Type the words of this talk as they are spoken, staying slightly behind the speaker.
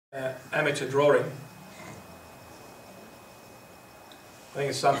Amateur drawing. I think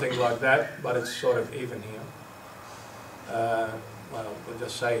it's something like that, but it's sort of even here. Well, we'll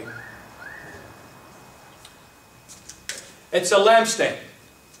just say it's a lampstand.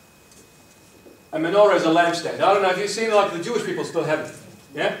 A menorah is a lampstand. I don't know if you've seen, like the Jewish people still have it,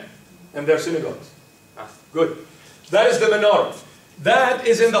 yeah, in their synagogues. Good. That is the menorah. That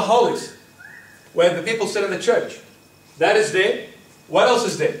is in the holies, where the people sit in the church. That is there. What else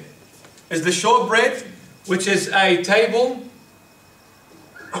is there? Is the showbread, which is a table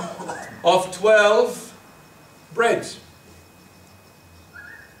of 12 breads.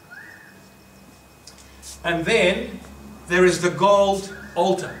 And then there is the gold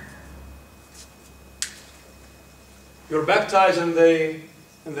altar. You're baptized in the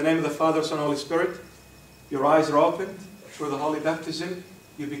name of the Father, Son, and Holy Spirit. Your eyes are opened through the holy baptism.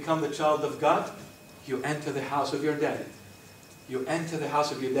 You become the child of God. You enter the house of your daddy. You enter the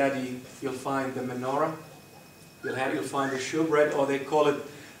house of your daddy, you'll find the menorah. You'll find the showbread, or they call it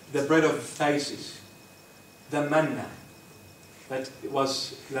the bread of faces. The manna that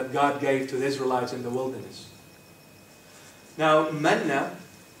God gave to the Israelites in the wilderness. Now, manna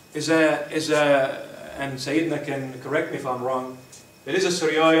is a and Sayyidina can correct me if I'm wrong, it is a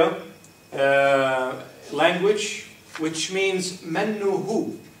Syriac language which means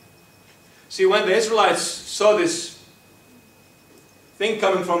mennuhu. See, when the Israelites saw this thing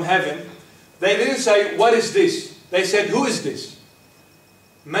coming from heaven, they didn't say, what is this? They said, who is this?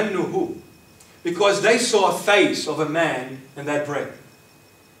 Mennuhu. Because they saw a face of a man in that bread.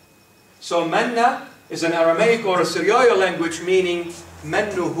 So manna is an Aramaic or a Syriac language meaning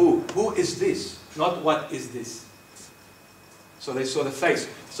mennuhu. Who is this? Not what is this. So they saw the face.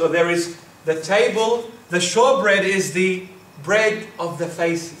 So there is the table, the showbread is the bread of the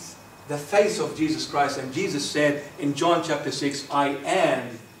faces. The face of Jesus Christ. And Jesus said in John chapter 6, I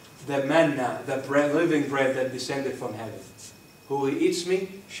am the manna, the bread, living bread that descended from heaven. Who eats me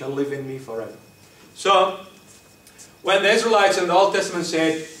shall live in me forever. So, when the Israelites in the Old Testament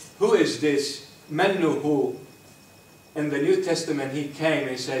said, who is this? Mennuhu. In the New Testament he came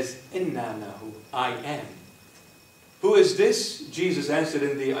and says, Inna nahu, I am. Who is this? Jesus answered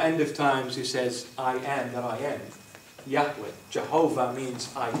in the end of times, he says, I am that I am. Yahweh, Jehovah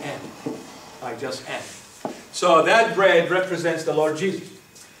means I am. I just am. So that bread represents the Lord Jesus.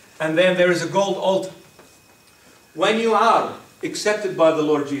 And then there is a gold altar. When you are accepted by the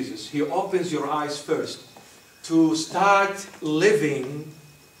Lord Jesus, He opens your eyes first to start living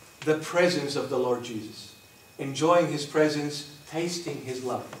the presence of the Lord Jesus. Enjoying His presence, tasting His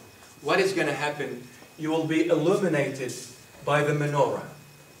love. What is going to happen? You will be illuminated by the menorah.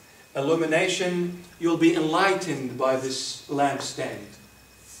 Illumination, you'll be enlightened by this lampstand.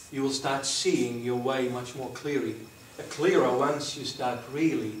 You will start seeing your way much more clearly. Clearer once you start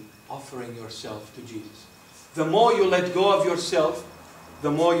really offering yourself to Jesus. The more you let go of yourself,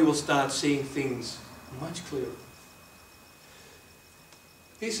 the more you will start seeing things much clearer.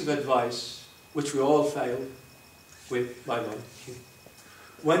 Piece of advice, which we all fail with, by the way.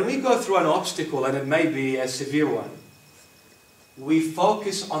 When we go through an obstacle, and it may be a severe one, we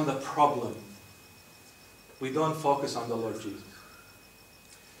focus on the problem. We don't focus on the Lord Jesus.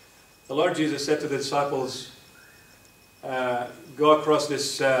 The Lord Jesus said to the disciples, go across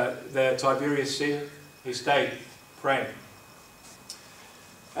the Tiberias Sea. He stayed praying.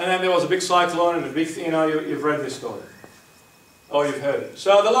 And then there was a big cyclone and a big thing, you've read this story. Or you've heard it.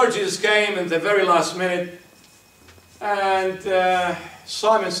 So the Lord Jesus came in the very last minute, and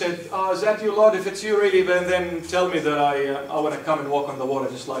Simon said, oh, is that you, Lord? If it's you really, then tell me that I want to come and walk on the water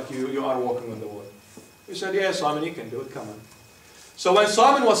just like you are walking on the water. He said, yeah, Simon, you can do it, come on. So when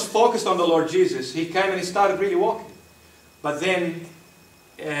Simon was focused on the Lord Jesus, he came and he started really walking. But then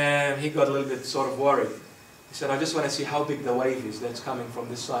he got a little bit sort of worried. He said, I just want to see how big the wave is that's coming from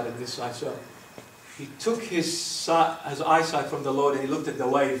this side and this side. So he took his eyesight from the Lord and he looked at the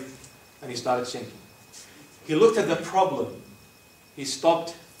wave and he started sinking. He looked at the problem. He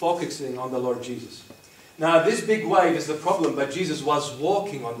stopped focusing on the Lord Jesus. Now this big wave is the problem, but Jesus was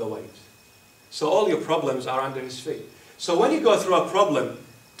walking on the waves. So all your problems are under His feet. So when you go through a problem,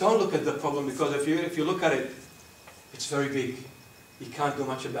 don't look at the problem, because if you look at it, it's very big. You can't do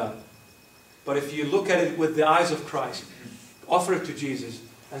much about it. But if you look at it with the eyes of Christ, offer it to Jesus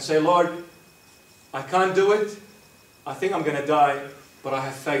and say, Lord, I can't do it. I think I'm going to die, but I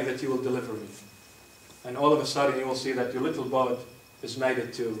have faith that You will deliver me. And all of a sudden you will see that your little boat has made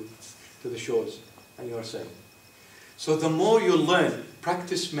it to the shores and you are saved. So the more you learn,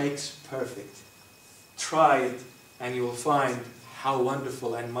 practice makes perfect. Try it and you will find how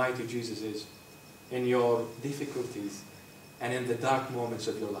wonderful and mighty Jesus is in your difficulties, and in the dark moments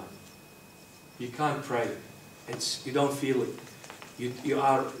of your life. You can't pray. You don't feel it. You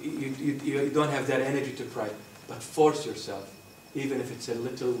don't have that energy to pray. But force yourself, even if it's a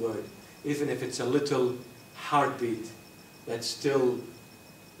little word, even if it's a little heartbeat that's still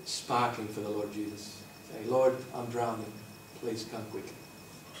sparkling for the Lord Jesus. Say, Lord, I'm drowning. Please come quickly.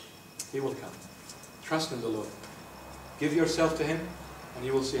 He will come. Trust in the Lord. Give yourself to Him, and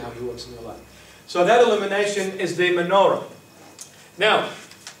you will see how He works in your life. So that illumination is the menorah. Now,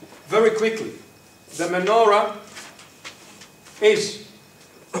 very quickly, the menorah is,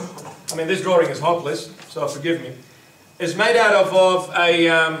 I mean, this drawing is hopeless, so forgive me, is made out of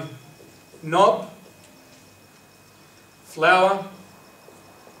a knob, flour,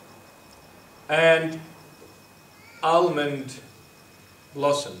 and almond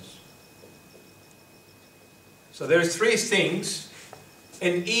blossoms. So there's three things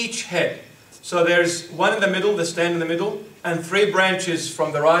in each head. So there's one in the middle, the stand in the middle, and 3 branches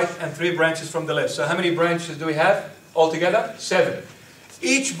from the right and 3 branches from the left. So how many branches do we have altogether? 7.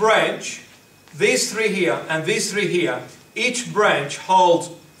 Each branch, these 3 here and these 3 here, each branch holds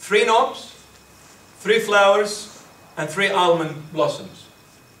 3 knobs, 3 flowers, and 3 almond blossoms.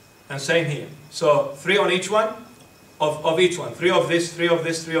 And same here. So 3 on each one, of each one. 3 of this, 3 of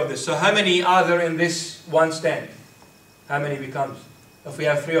this, 3 of this. So how many are there in this one stand? How many becomes? If we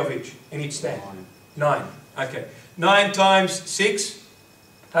have 3 of each in each stand? 9. Okay. 9 times 6,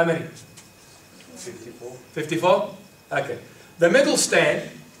 how many? 54. 54? Okay. The middle stand,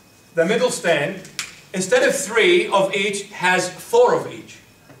 instead of 3 of each, has 4 of each.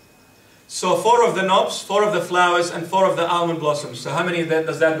 So 4 of the knobs, 4 of the flowers, and 4 of the almond blossoms. So how many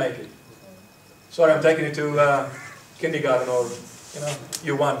does that make it? Sorry, I'm taking you to kindergarten or,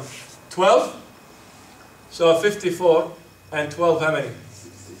 you won. 12? So 54 and 12, how many?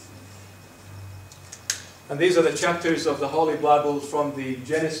 And these are the chapters of the Holy Bible from the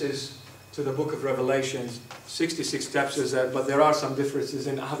Genesis to the book of Revelations. 66 chapters, but there are some differences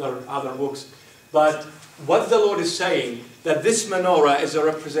in other books. But what the Lord is saying, that this menorah is a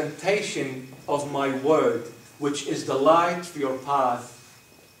representation of my word, which is the light for your path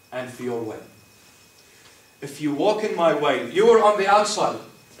and for your way. If you walk in my way, you were on the outside,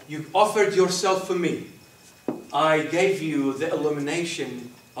 you offered yourself for me. I gave you the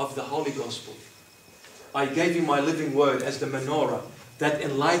illumination of the Holy Gospel. I gave you my living word as the menorah that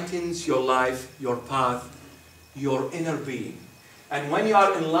enlightens your life, your path, your inner being. And when you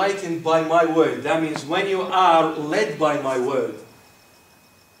are enlightened by my word, that means when you are led by my word,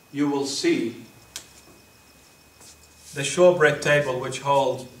 you will see the showbread table which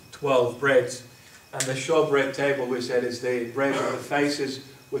holds 12 breads. And the showbread table, we said, is the bread of the faces,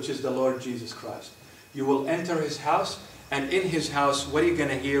 which is the Lord Jesus Christ. You will enter His house, and in His house, what are you going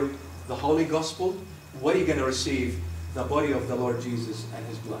to hear? The Holy Gospel. What are you going to receive? The body of the Lord Jesus and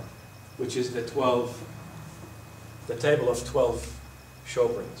His blood, which is the table of 12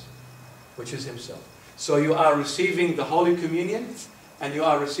 showbreads, which is Himself. So you are receiving the Holy Communion, and you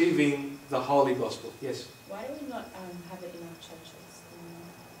are receiving the Holy Gospel. Yes? Why do we not have it in our churches?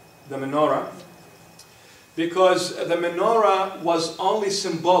 The menorah? Because the menorah was only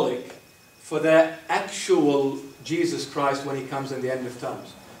symbolic for the actual Jesus Christ when He comes in the end of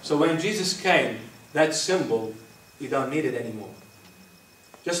times. So when Jesus came, that symbol, you don't need it anymore.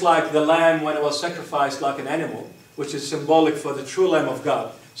 Just like the lamb when it was sacrificed like an animal, which is symbolic for the true Lamb of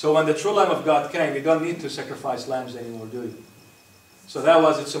God. So when the true Lamb of God came, you don't need to sacrifice lambs anymore, do you? So that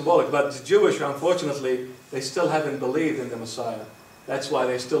was it symbolic. But the Jewish, unfortunately, they still haven't believed in the Messiah. That's why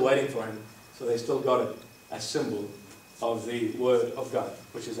they're still waiting for Him. So they still got it as symbol of the Word of God,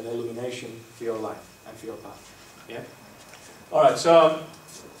 which is an illumination for your life and for your path. Yeah? Alright, so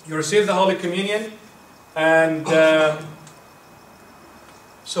you receive the Holy Communion, and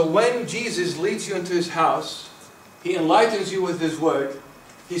so when Jesus leads you into His house, He enlightens you with His Word,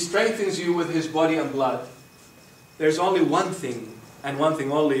 He strengthens you with His body and blood. There's only one thing, and one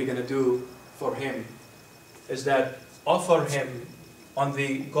thing only you're going to do for Him, is that offer Him on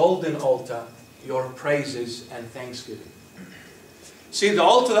the golden altar your praises and thanksgiving. See, the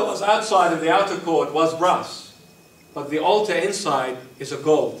altar that was outside of the outer court was brass, but the altar inside is a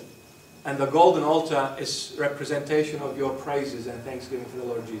gold. And the golden altar is representation of your praises and thanksgiving for the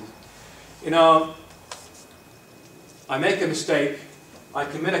Lord Jesus. You know, I make a mistake, I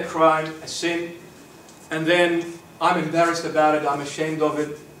commit a crime, a sin, and then I'm embarrassed about it, I'm ashamed of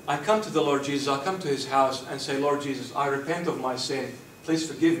it. I come to the Lord Jesus, I come to His house and say, Lord Jesus, I repent of my sin, please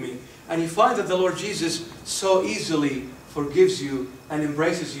forgive me. And you find that the Lord Jesus so easily forgives you and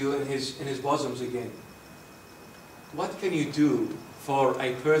embraces you in His bosoms again. What can you do for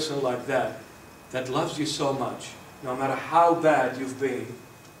a person like that, that loves you so much, no matter how bad you've been,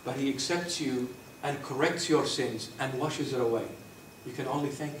 but He accepts you and corrects your sins and washes it away. You can only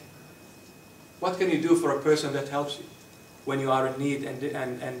thank Him. What can you do for a person that helps you when you are in need and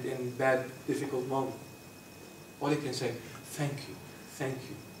in bad, difficult moment? All you can say, thank you,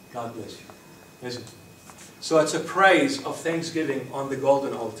 God bless you. Isn't it? So it's a praise of thanksgiving on the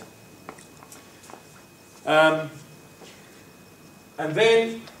golden altar. And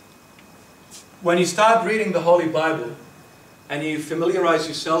then, when you start reading the Holy Bible and you familiarize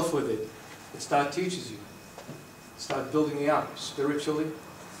yourself with it, it starts teaches you. It starts building you up spiritually,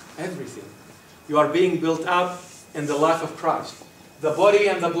 everything. You are being built up in the life of Christ. The body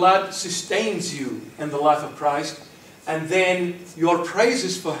and the blood sustains you in the life of Christ, and then your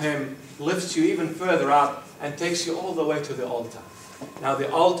praises for Him lifts you even further up and takes you all the way to the altar. Now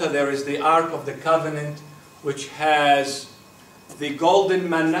the altar, there is the Ark of the Covenant, which has the golden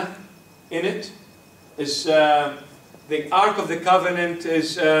manna in it. The Ark of the Covenant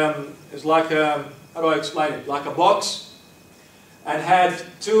is like a, how do I explain it? Like a box, and had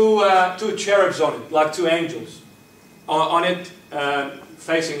two cherubs on it, like two angels on it,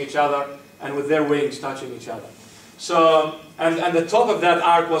 facing each other and with their wings touching each other. So, and the top of that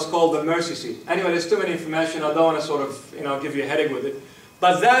ark was called the mercy seat. Anyway, there's too much information. I don't want to sort of, give you a headache with it.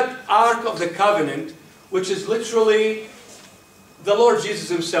 But that Ark of the Covenant, which is literally the Lord Jesus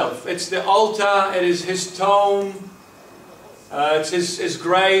Himself. It's the altar, it is His tomb, it's His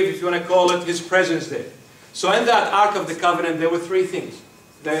grave, if you want to call it, His presence there. So in that Ark of the Covenant, there were three things.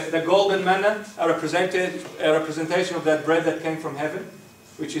 The golden manna, a representation of that bread that came from heaven,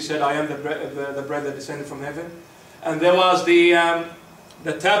 which He said, I am the bread that descended from heaven. And there was the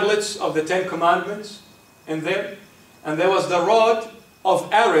tablets of the 10 Commandments in there. And there was the rod of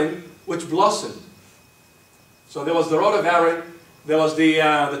Aaron, which blossomed. So there was the rod of Aaron, there was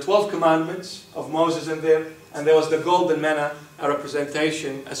the 12 Commandments of Moses in there, and there was the golden manna, a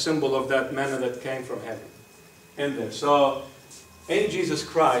representation, a symbol of that manna that came from heaven in there. So in Jesus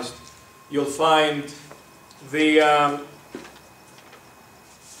Christ, you'll find the...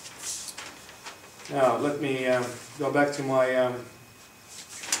 now, let me go back to my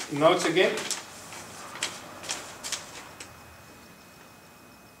notes again.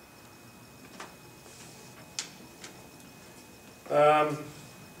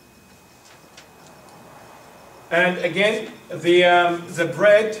 And again, the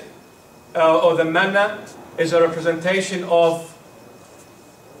bread or the manna is a representation of,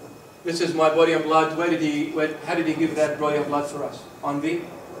 this is my body and blood. How did He give that body and blood for us? On the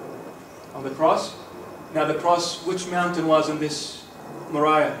cross. Now the cross, which mountain was in this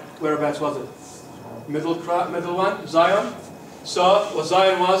Moriah? Whereabouts was it? Middle one, Zion. So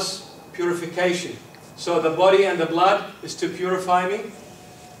Zion was purification. So the body and the blood is to purify me.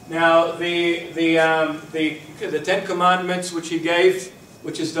 Now the 10 Commandments which He gave,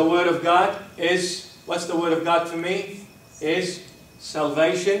 which is the Word of God, is, what's the Word of God for me? Is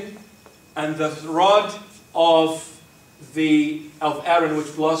salvation. And the rod of Aaron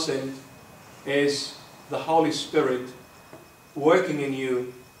which blossomed is the Holy Spirit working in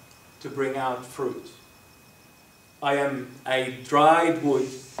you to bring out fruit. I am a dried wood,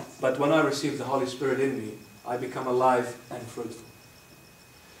 but when I receive the Holy Spirit in me, I become alive and fruitful.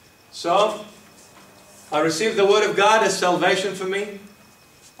 So, I receive the Word of God as salvation for me.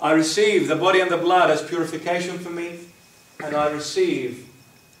 I receive the body and the blood as purification for me. And I receive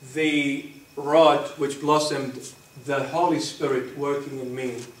the rod which blossomed, the Holy Spirit working in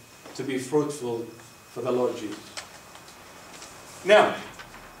me to be fruitful for the Lord Jesus. Now,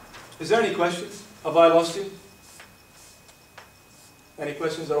 is there any questions? Have I lost you? Any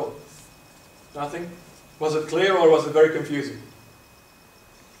questions at all? Nothing? Was it clear or was it very confusing?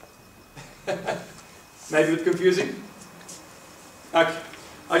 Maybe a bit confusing? Okay.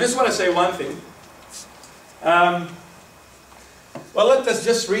 I just want to say one thing. Well, let us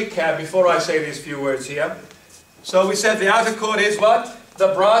just recap before I say these few words here. So we said the outer court is what?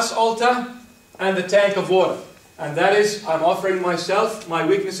 The brass altar and the tank of water. And that is, I'm offering myself, my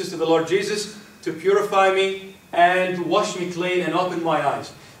weaknesses to the Lord Jesus to purify me and wash me clean and open my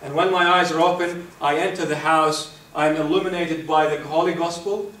eyes. And when my eyes are open, I enter the house, I'm illuminated by the Holy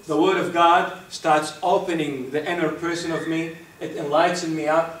Gospel. The Word of God starts opening the inner person of me. It enlightens me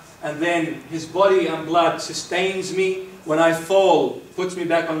up. And then His body and blood sustains me. When I fall, puts me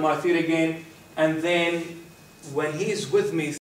back on my feet again. And then when He is with me